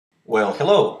Well,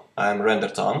 hello, I'm Render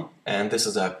Tom, and this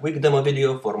is a quick demo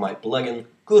video for my plugin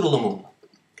Kurulumun.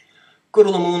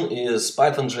 Kurulumun is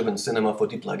Python-driven Cinema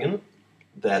 4D plugin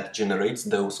that generates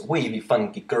those wavy,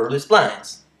 funky, curly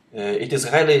splines. It is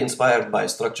highly inspired by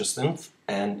structure synth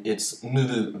and its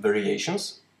Nuvu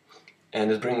variations,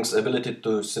 and it brings ability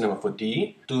to Cinema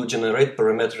 4D to generate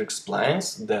parametric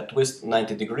splines that twist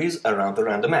 90 degrees around the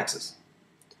random axis.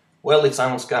 Well, it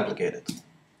sounds complicated.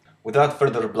 Without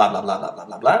further blah blah blah blah blah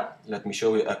blah blah, let me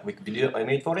show you a quick video I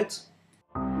made for it.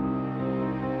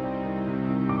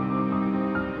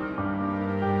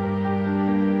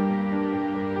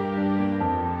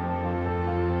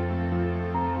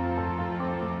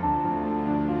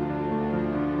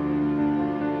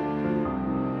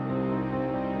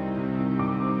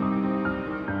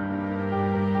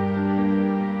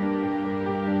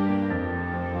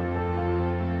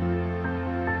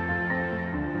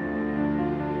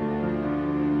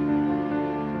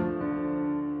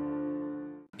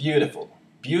 Beautiful,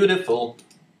 beautiful.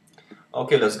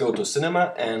 Okay, let's go to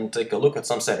Cinema and take a look at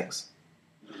some settings.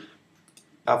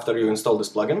 After you install this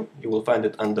plugin, you will find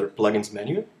it under Plugins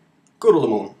menu,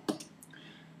 Kurulumun.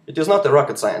 It is not a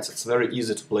rocket science, it's very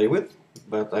easy to play with,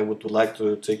 but I would like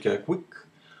to take a quick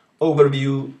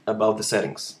overview about the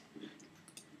settings.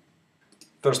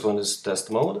 First one is test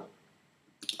mode.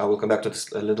 I will come back to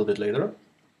this a little bit later.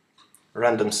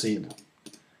 Random seed.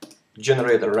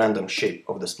 Generate a random shape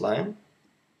of the spline.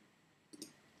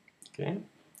 Okay.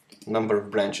 Number of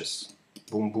branches,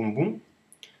 boom, boom, boom.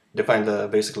 Define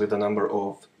basically the number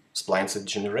of splines it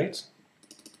generates.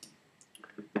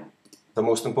 The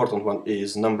most important one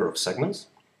is number of segments.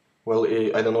 Well,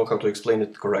 I don't know how to explain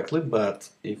it correctly, but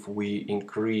if we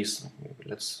increase,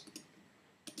 let's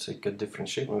take a different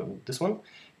shape, this one.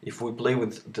 If we play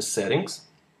with the settings,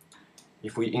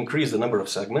 if we increase the number of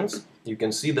segments, you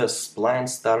can see the spline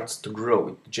starts to grow.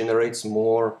 It generates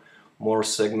more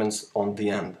segments on the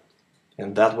end.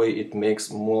 And that way it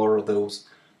makes more of those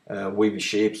wavy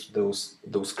shapes,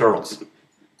 those curls.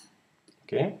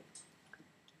 Okay.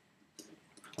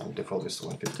 I'll default this to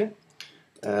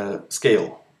 150.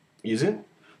 Scale, easy,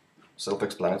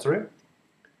 self-explanatory.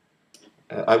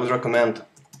 I would recommend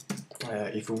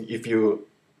if you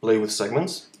play with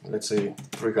segments, let's say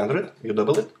 300, you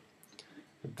double it,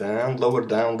 then lower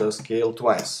down the scale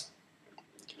twice.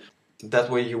 That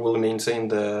way you will maintain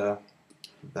the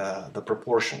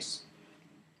proportions.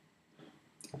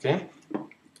 Okay,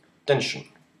 tension.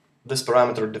 This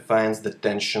parameter defines the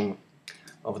tension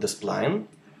of the spline.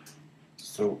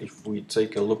 So if we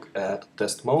take a look at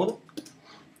test mode,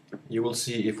 you will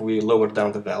see if we lower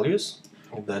down the values,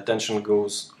 the tension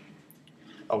goes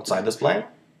outside the spline,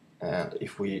 and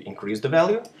if we increase the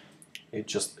value, it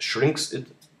just shrinks it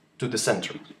to the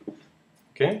center.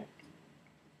 Okay,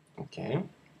 okay,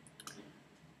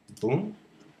 boom.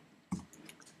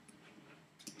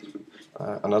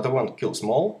 Another one, kill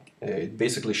small. It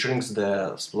basically shrinks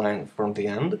the spline from the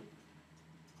end.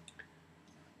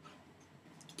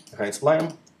 Hide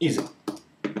spline, easy.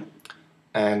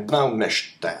 And now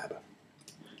mesh tab.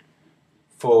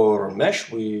 For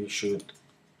mesh, we should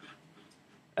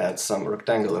add some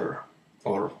rectangular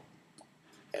or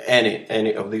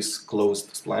any of these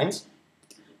closed splines.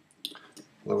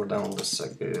 Lower down the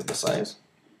size.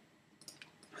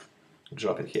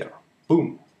 Drop it here.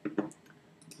 Boom.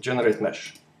 Generate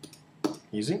mesh.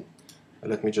 Easy.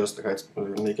 Let me just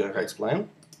make a hide spline.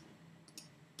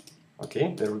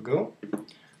 Okay, there we go.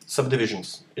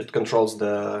 Subdivisions. It controls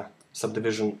the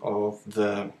subdivision of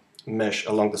the mesh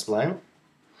along the spline.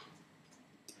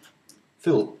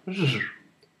 Fill.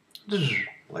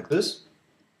 Like this.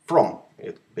 From.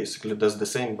 It basically does the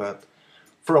same, but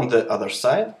from the other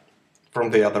side, from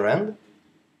the other end.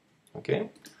 Okay.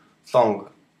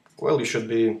 Thong. Well, you should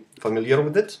be familiar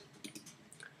with it.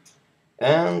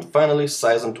 And finally,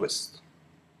 size and twist.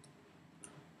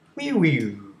 Wee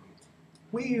wee,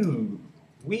 wee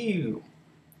wee.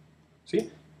 See?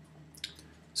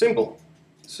 Simple,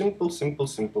 simple, simple,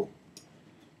 simple.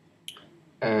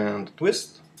 And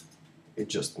twist. It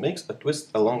just makes a twist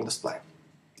along the spline.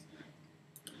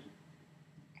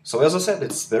 So as I said,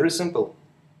 it's very simple.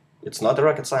 It's not a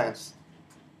rocket science.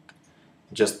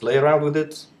 Just play around with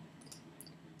it.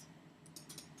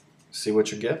 See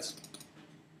what you get.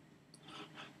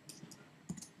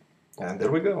 And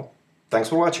there we go. Thanks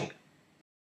for watching.